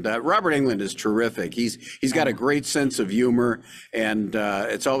not. And Robert Englund is terrific. He's got a great sense of humor, and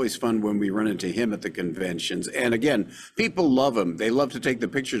it's always fun when we run into him at the conventions. And again, people love him. They love to take the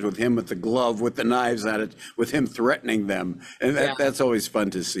pictures with him with the glove, with the knives on it, with him threatening them. And that's always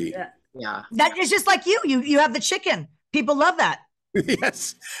fun to see. Yeah. That is just like you have the chicken. People love that.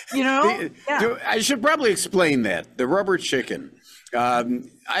 Yes. You know? I should probably explain that. The rubber chicken. I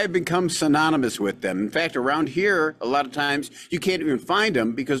have become synonymous with them. In fact, around here, a lot of times you can't even find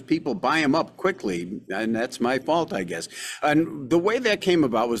them because people buy them up quickly. And that's my fault, I guess. And the way that came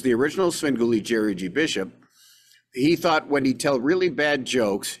about was the original Svengoolie, Jerry G. Bishop. He thought when he'd tell really bad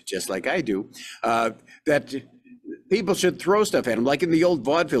jokes, just like I do, that people should throw stuff at him, like in the old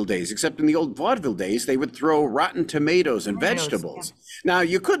vaudeville days, except in the old vaudeville days, they would throw rotten tomatoes and vegetables. Now,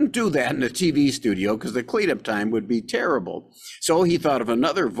 you couldn't do that in a TV studio because the cleanup time would be terrible. So he thought of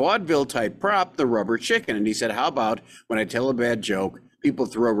another vaudeville type prop, the rubber chicken. And he said, how about when I tell a bad joke, people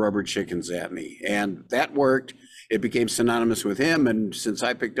throw rubber chickens at me? And that worked. It became synonymous with him. And since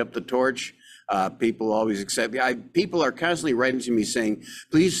I picked up the torch, people always accept. People are constantly writing to me saying,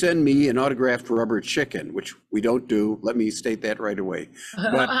 please send me an autographed rubber chicken, which we don't do. Let me state that right away.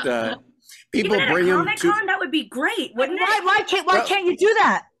 But people Even bring at a them to. Comic-Con, that would be great, wouldn't it? Why can't you do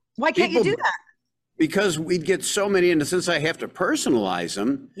that? Why can't you do that? Because we'd get so many, and since I have to personalize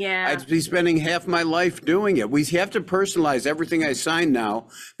them, I'd be spending half my life doing it. We have to personalize everything I sign now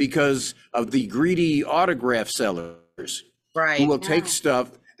because of the greedy autograph sellers. Right. Who will take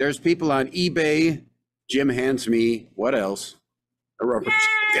stuff. There's people on eBay. Jim hands me, what else? A rubber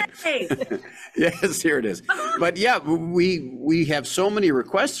chicken. Yes, here it is. But yeah, we have so many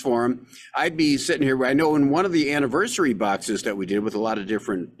requests for them. I'd be sitting here. I know in one of the anniversary boxes that we did with a lot of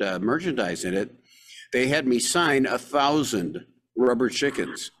different merchandise in it, they had me sign 1,000 rubber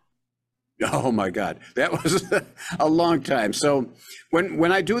chickens. Oh my God, that was a long time. So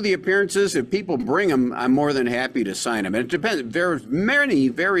when I do the appearances, if people bring them, I'm more than happy to sign them. And it depends. There's many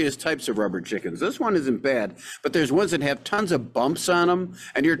various types of rubber chickens. This one isn't bad, but there's ones that have tons of bumps on them,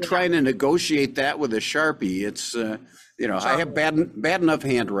 and you're trying to negotiate that with a Sharpie. It's you know, I have bad enough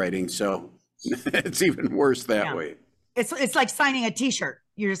handwriting, so it's even worse that way. It's like signing a T-shirt.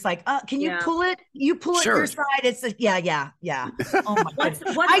 You're just like, can you pull it? You pull it your side. It's yeah. Oh my God.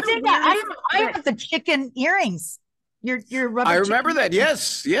 I did that. I have the chicken earrings. Your rubber. I remember that.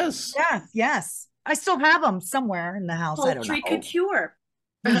 Yes. Yes. I still have them somewhere in the house. Poultry couture.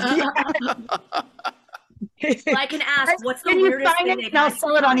 I can ask, what's the Can you weirdest sign thing it they've and I'll had you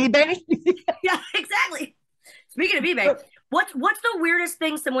sell it on sign? eBay? Yeah, exactly. Speaking of eBay, what's the weirdest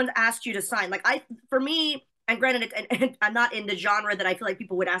thing someone's asked you to sign? Like for me, and granted, and I'm not in the genre that I feel like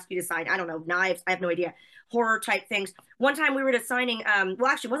people would ask you to sign. I don't know, knives. I have no idea. Horror type things. One time we were at a signing. Well,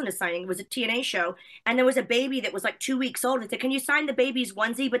 actually, it wasn't a signing. It was a TNA show, and there was a baby that was like 2 weeks old. And said, "Can you sign the baby's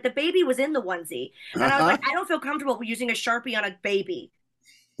onesie?" But the baby was in the onesie, and I was like, "I don't feel comfortable using a Sharpie on a baby."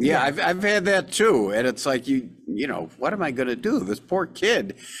 Yeah, I've had that too, and it's like you know, what am I going to do? This poor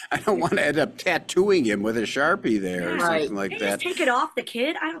kid, I don't want to end up tattooing him with a Sharpie there or Right. something like They that. just take it off the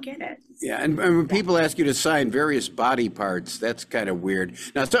kid. I don't get it. Yeah, and when people ask you to sign various body parts, that's kind of weird.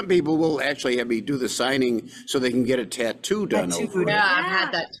 Now, some people will actually have me do the signing so they can get a tattoo done over it. Yeah, I've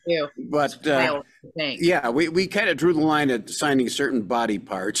had that too. But Wild thing. yeah, we kind of drew the line at signing certain body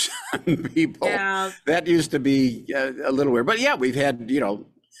parts on people. Yeah. That used to be a little weird. But yeah, we've had, you know,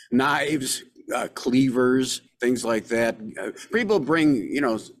 knives, cleavers, things like that. People bring, you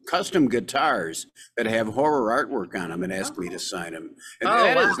know, custom guitars that have horror artwork on them and ask me to sign them.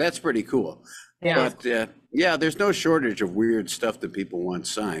 And that's pretty cool. Yeah. But yeah, there's no shortage of weird stuff that people want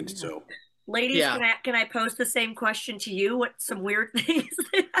signed. So Ladies, Yeah. can I pose the same question to you? What some weird things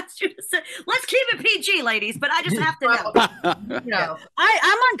they asked you to say? Let's keep it PG, ladies, but I just have to know. No.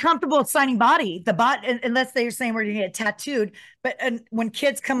 I'm uncomfortable with signing body, unless they're saying we're going to get tattooed. But when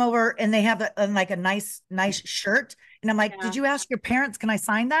kids come over and they have like a nice shirt, and I'm like, Yeah. did you ask your parents? Can I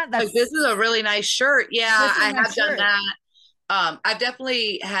sign that? Like, this is a really nice shirt. Yeah, This is a I nice have done shirt. that. I've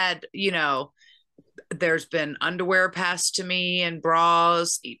definitely had, you know, there's been underwear passed to me and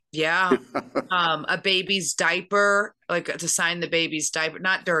bras. Yeah. A baby's diaper, like to sign the baby's diaper.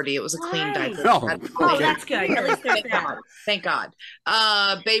 Not dirty. It was a clean Why? diaper. No. Oh, Okay. that's good. At least there's Thank that. God. Thank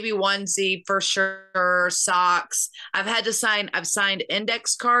God. Baby onesie for sure. Socks. I've signed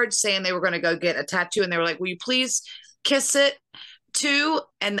index cards saying they were going to go get a tattoo, and they were like, "Will you please kiss it too?"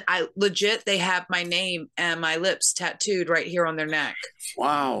 And they have my name and my lips tattooed right here on their neck.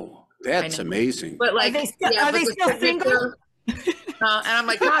 Wow, that's amazing. But like, they still- yeah, are but they the still single? signature- and I'm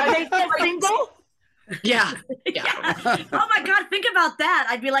like, Are God, they still single? yeah. Oh my God, think about that.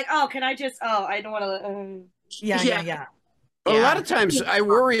 I'd be like, oh, can I just, I don't want to. Yeah. A lot of times I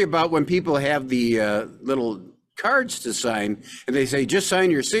worry about when people have the little cards to sign and they say, just sign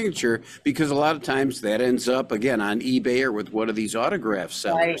your signature, because a lot of times that ends up again on eBay or with one of these autograph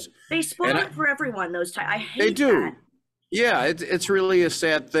sellers. They spoil And it for everyone, those types. I hate They do. that. Yeah, it's really a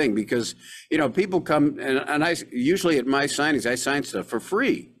sad thing because, you know, people come and I usually at my signings, I sign stuff for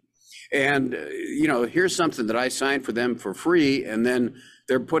free. And, you know, here's something that I signed for them for free, and then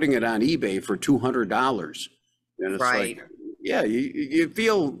they're putting it on eBay for $200. And it's Right. like, yeah, you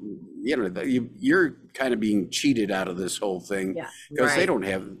feel, you know, that you're kind of being cheated out of this whole thing Yeah. because they Right. don't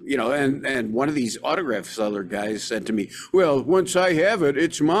have, you know, and one of these autograph seller guys said to me, well, once I have it,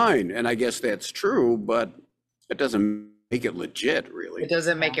 it's mine. And I guess that's true, but it doesn't make it legit, really. It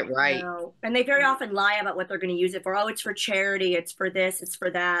doesn't make it right. No. And they very often lie about what they're going to use it for. Oh, it's for charity. It's for this. It's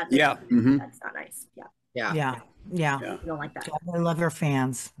for that. Yeah. Mhm. That's not nice. Yeah. Yeah. Yeah. Yeah. You don't like that. Gotta love your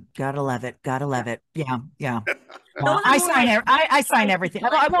fans. Gotta love it. Gotta love it. Yeah. Those are I more sign. like- I sign everything.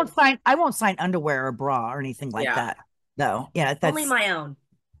 I won't sign underwear or bra or anything like Yeah. that. No. Yeah. That's Only my own.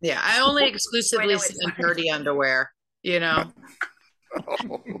 Yeah. I only I exclusively know it's send fine. dirty underwear, you know?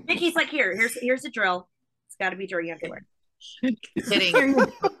 Nikki's like, here's the drill. It's got to be dirty underwear. Kidding.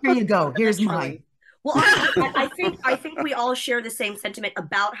 Here you go. Here's That's mine. really- Well, I think we all share the same sentiment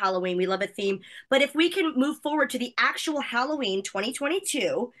about Halloween. We love a theme, but if we can move forward to the actual Halloween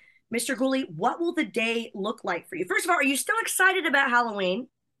 2022, Mr. Gooley, what will the day look like for you? First of all, are you still excited about Halloween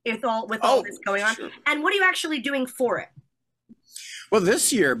with all this going on? Sure. And what are you actually doing for it? Well,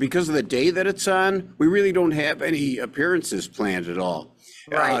 this year, because of the day that it's on, we really don't have any appearances planned at all.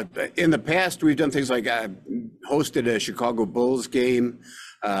 Right. In the past, we've done things like hosted a Chicago Bulls game.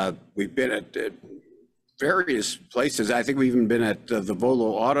 We've been at various places. I think we've even been at the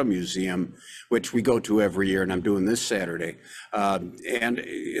Volo Auto Museum, which we go to every year, and I'm doing this Saturday. And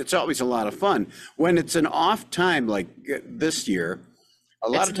it's always a lot of fun. When it's an off time like this year, a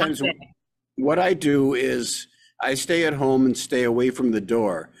lot of times what I do is I stay at home and stay away from the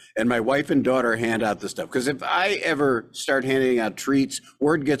door, and my wife and daughter hand out the stuff. Because if I ever start handing out treats,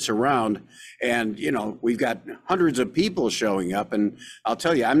 word gets around, and you know we've got hundreds of people showing up. And I'll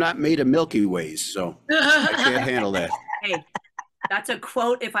tell you, I'm not made of Milky Ways, so I can't handle that. Hey, that's a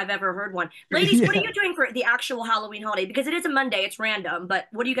quote if I've ever heard one. Ladies, what are you doing for the actual Halloween holiday? Because it is a Monday, it's random, but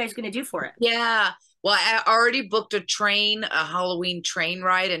what are you guys going to do for it? Yeah. Well, I already booked a Halloween train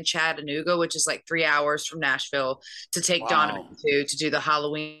ride in Chattanooga, which is like 3 hours from Nashville, to take Donovan to do the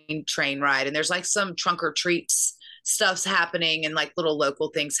Halloween train ride. And there's like some trunk or treats stuff's happening and like little local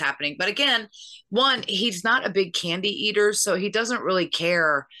things happening. But again, one, he's not a big candy eater, so he doesn't really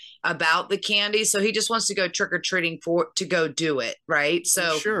care about the candy. So he just wants to go trick or treating to go do it. Right.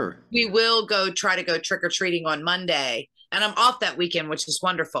 So Sure. we will try to go trick or treating on Monday. And I'm off that weekend, which is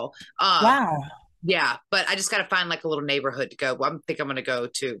wonderful. Wow. Yeah, but I just got to find like a little neighborhood to go. I think I'm going to go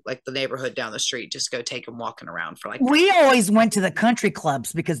to like the neighborhood down the street, just go take him walking around for like. We always went to the country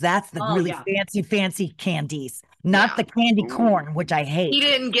clubs because that's the Oh, really yeah. fancy candies, not the candy corn, which I hate. He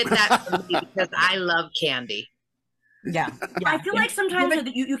didn't get that from me because I love candy. Yeah. I feel like sometimes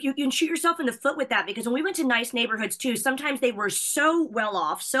that you can shoot yourself in the foot with that, because when we went to nice neighborhoods too, sometimes they were so well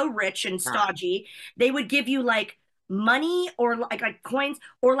off, so rich and stodgy, they would give you like money or like coins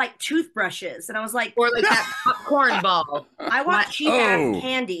or like toothbrushes, and I was like, Or like that popcorn ball. I want cheap ass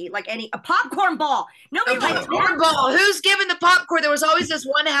candy, like a popcorn ball. Nobody A likes popcorn ball. Who's giving the popcorn? There was always this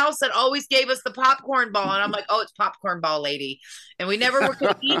one house that always gave us the popcorn ball, and I'm like, oh, it's popcorn ball lady, and we never were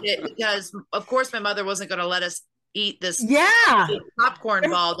going to eat it because, of course, my mother wasn't going to let us eat this popcorn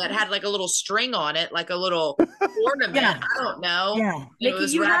ball that had like a little string on it, like a little ornament. I don't know. Yeah.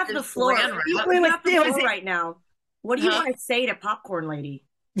 Nikki, you have the floor. You have the floor right now. What do you want to say to popcorn lady?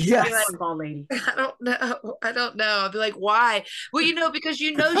 Yes. Popcorn ball lady. I don't know. I'll be like, why? Well, because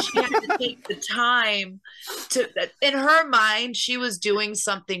she had to take the time to, in her mind, she was doing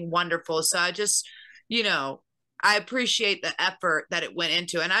something wonderful. So I just, I appreciate the effort that it went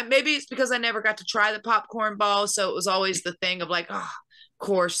into. And maybe it's because I never got to try the popcorn ball. So it was always the thing of like, oh, of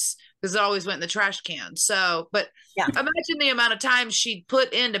course, because it always went in the trash can. So, but imagine the amount of time she'd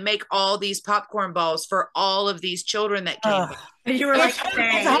put in to make all these popcorn balls for all of these children that came. And you were like,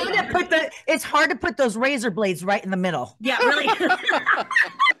 it's hard to put those razor blades right in the middle. Yeah, really. Did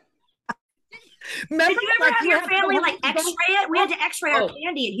you ever have your family like x-ray it? We had to x-ray our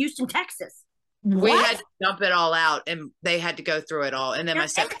candy in Houston, Texas. We had to dump it all out, and they had to go through it all. And then my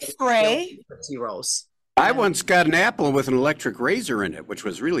stepdad rolls. I once got an apple with an electric razor in it, which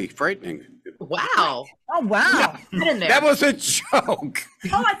was really frightening. Wow. Oh, wow. That was a joke.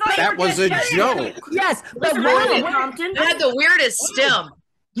 Oh, I thought that was a joke. Yes. But it had the weirdest stem.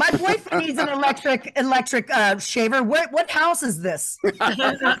 My boyfriend needs an electric shaver. What house is this?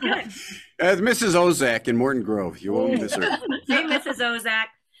 Mrs. Ozak in Morton Grove. You won't miss her. Hey, Mrs. Ozak.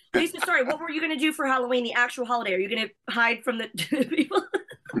 Lisa, sorry, what were you going to do for Halloween, the actual holiday? Are you going to hide from the people?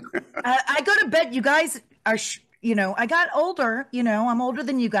 I go to bed. You guys are, I got older. I'm older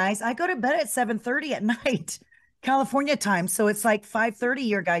than you guys. I go to bed at 7:30 at night, California time. So it's like 5:30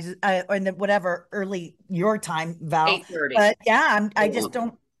 your guys, and then whatever early your time, Val. 8:30. But yeah, I just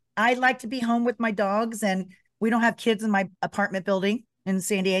don't. I like to be home with my dogs, and we don't have kids in my apartment building in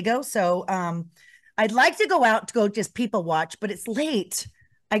San Diego. So I'd like to go out to go just people watch, but it's late.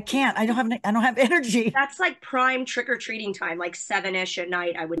 I can't. I don't have energy. That's like prime trick-or-treating time, like 7-ish at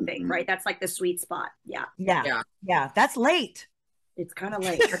night, I would think, right? That's like the sweet spot. Yeah. That's late. It's kind of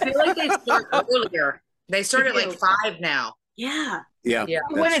late. I feel like they start earlier. They start at like 5 now. Yeah.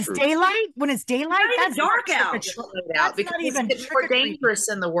 When it's daylight, that's dark out. Because it's more dangerous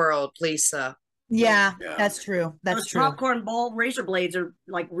in the world, Lisa. Yeah, that's true. Those popcorn ball razor blades are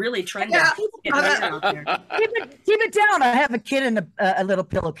like really trendy. Keep it down. I have a kid in a little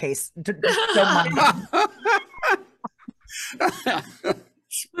pillowcase. Don't mind.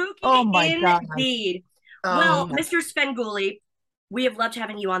 Spooky indeed. God. Well, Mr. Svengoolie, we have loved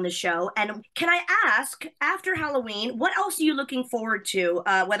having you on the show. And can I ask, after Halloween, what else are you looking forward to,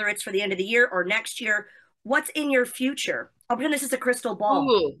 whether it's for the end of the year or next year? What's in your future? I'll pretend this is a crystal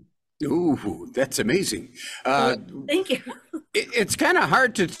ball. Ooh, that's amazing. Thank you. It's kind of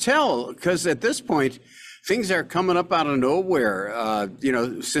hard to tell because at this point, things are coming up out of nowhere.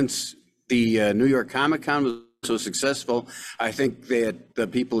 Since the New York Comic Con was so successful, I think that the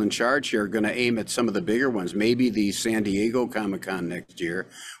people in charge here are going to aim at some of the bigger ones. Maybe the San Diego Comic Con next year,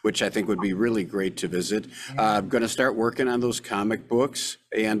 which I think would be really great to visit. I'm going to start working on those comic books.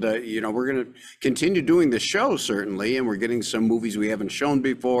 And, we're going to continue doing the show, certainly. And we're getting some movies we haven't shown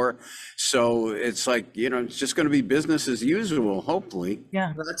before. So it's like, it's just going to be business as usual, hopefully.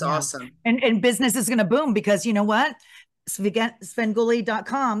 Yeah. That's awesome. And business is going to boom because you know what?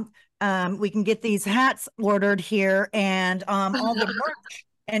 Svengoolie.com. We can get these hats ordered here and all the merch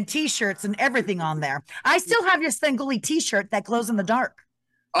and t-shirts and everything on there. I still have your Svengoolie t-shirt that glows in the dark.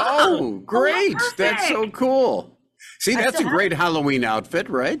 Oh, great. That's so cool. See, that's a great Halloween outfit,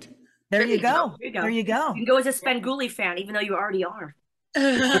 right? There you go. There you go. You can go as a Svengoolie fan, even though you already are.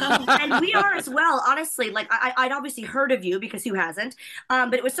 And we are as well, honestly. Like I'd obviously heard of you because who hasn't?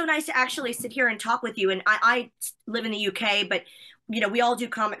 But it was so nice to actually sit here and talk with you. And I live in the UK, but we all do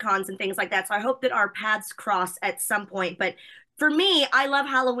Comic Cons and things like that. So I hope that our paths cross at some point. But for me, I love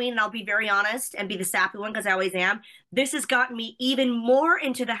Halloween, and I'll be very honest and be the sappy one because I always am. This has gotten me even more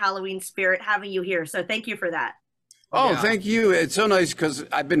into the Halloween spirit having you here. So thank you for that. Oh, thank you. It's so nice because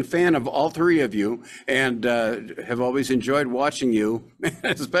I've been a fan of all three of you and have always enjoyed watching you,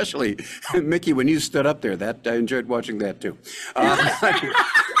 especially Mickey, when you stood up there. That I enjoyed watching that too.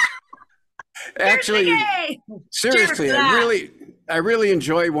 Actually, seriously, I really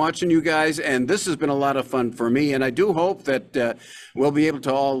enjoy watching you guys, and this has been a lot of fun for me. And I do hope that we'll be able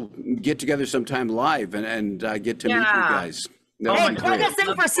to all get together sometime live and get to meet you guys. Hey, plug us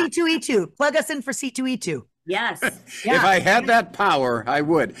in for C2E2. Plug us in for C2E2. Yes. Yeah. If I had that power, I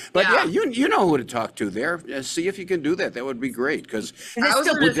would. But yeah, you know who to talk to there. See if you can do that. That would be great because I was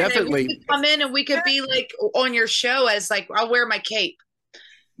we'll definitely we could come in and we could be like on your show as like I'll wear my cape.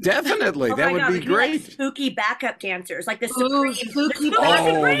 Definitely, that would be great. Like spooky backup dancers, like the Supreme.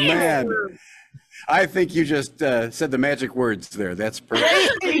 Oh man, I think you just said the magic words there. That's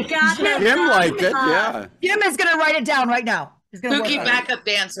perfect. Jim liked it. Yeah, Jim is gonna write it down right now. Spooky backup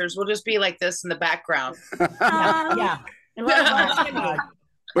dancers. We'll just be like this in the background. Yeah.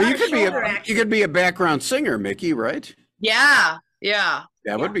 Well, you could be a background singer, Mickey, right? Yeah.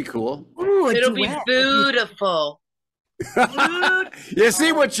 That would be cool. Ooh, it'll be beautiful. You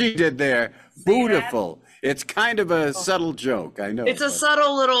see what she did there? Beautiful. It's kind of a subtle joke, I know. It's a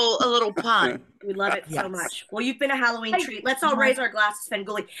subtle little pun. We love it so much. Well, you've been a Halloween treat. Let's all raise our glasses,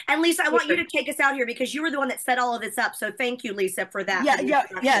 Svengoolie. And Lisa, I want you to take us out here because you were the one that set all of this up. So thank you, Lisa, for that.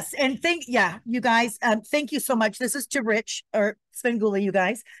 Yes. And you guys, thank you so much. This is to Rich or Svengoolie, you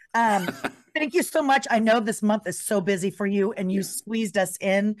guys. Thank you so much. I know this month is so busy for you and you squeezed us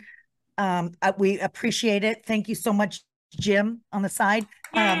in. We appreciate it. Thank you so much, Jim, on the side.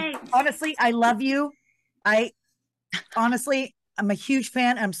 Honestly, I love you. I'm a huge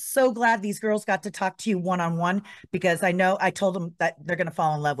fan. I'm so glad these girls got to talk to you one-on-one because I know I told them that they're going to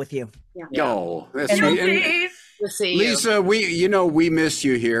fall in love with you. Oh, that's sweet. Lisa, we miss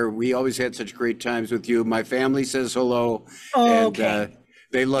you here. We always had such great times with you. My family says hello. And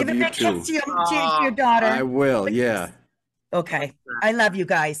they love you too. To your daughter. I will. Yeah. Okay. I love you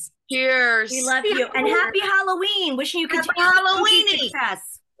guys. Cheers. We love you. And happy Halloween. Wishing you continued Halloween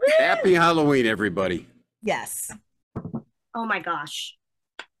success. Happy Halloween, everybody. Yes. Oh my gosh.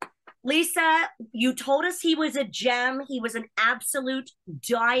 Lisa, you told us he was a gem. He was an absolute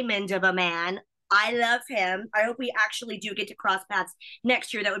diamond of a man. I love him. I hope we actually do get to cross paths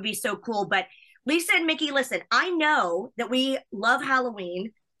next year. That would be so cool. But Lisa and Mickey, listen, I know that we love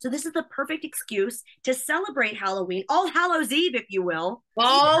Halloween. So this is the perfect excuse to celebrate Halloween. All Hallows Eve, if you will.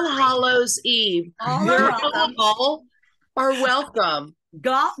 All Hallows Eve. All are welcome.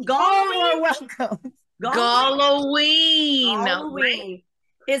 Welcome. Halloween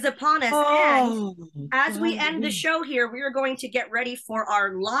is upon us. And as we end the show here, we are going to get ready for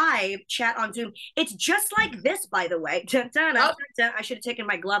our live chat on Zoom. It's just like this, by the way. I should have taken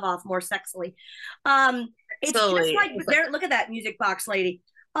my glove off more sexily. It's just like there. Look at that music box, lady.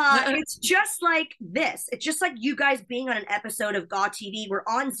 It's just like this. It's just like you guys being on an episode of GAW TV. We're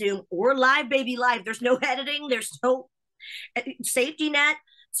on Zoom. We're live, baby, live. There's no editing. There's no safety net.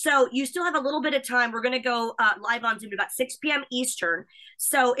 So you still have a little bit of time. We're going to go live on Zoom at about 6 p.m. Eastern.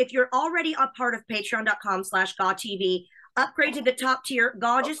 So if you're already a part of patreon.com/GawTV, upgrade to the top tier,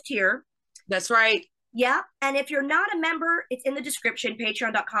 gorgeous tier. That's right. Yeah. And if you're not a member, it's in the description,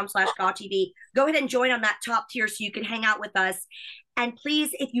 patreon.com/GawTV. Go ahead and join on that top tier so you can hang out with us. And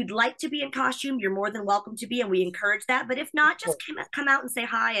please, if you'd like to be in costume, you're more than welcome to be, and we encourage that. But if not, just come out and say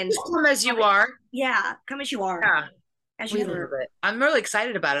hi. And come as you are. Yeah, come as you are. Yeah. We love it. I'm really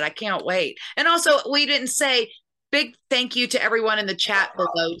excited about it. I can't wait. And also, we didn't say big thank you to everyone in the chat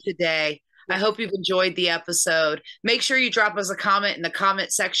below today. I hope you've enjoyed the episode. Make sure you drop us a comment in the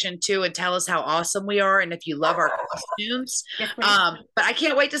comment section too and tell us how awesome we are and if you love our costumes. But I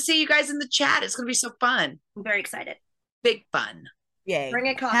can't wait to see you guys in the chat. It's going to be so fun. I'm very excited. Big fun. Yay. Bring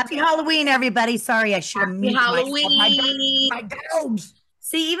a cocktail. Happy Halloween, everybody. Sorry, I should have Happy Halloween. My dogs.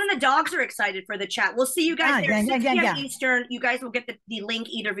 See, even the dogs are excited for the chat. We'll see you guys there 6 p.m. Eastern. You guys will get the link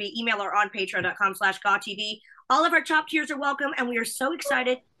either via email or on patreon.com/GawTV. All of our top tiers are welcome, and we are so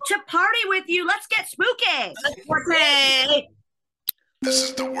excited to party with you. Let's get spooky. Let's party. This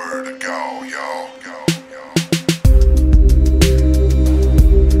is the word to go, y'all.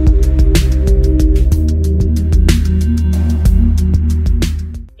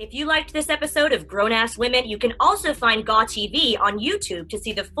 If If you liked this episode of Grown Ass Women, you can also find GAW TV on YouTube to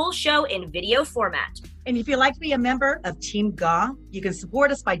see the full show in video format. And if you'd like to be a member of Team GAW, you can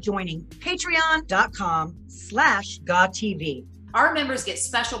support us by joining patreon.com/GawTV. Our members get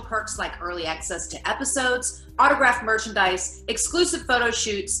special perks like early access to episodes, autographed merchandise, exclusive photo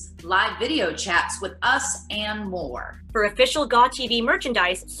shoots, live video chats with us, and more. For official GAW TV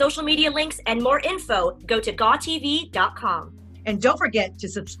merchandise, social media links, and more info, go to GawTV.com. And don't forget to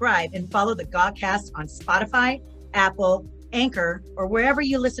subscribe and follow the GawCast on Spotify, Apple, Anchor, or wherever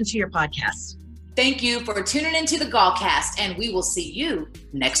you listen to your podcasts. Thank you for tuning into the GAWcast, and we will see you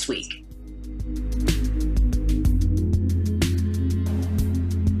next week.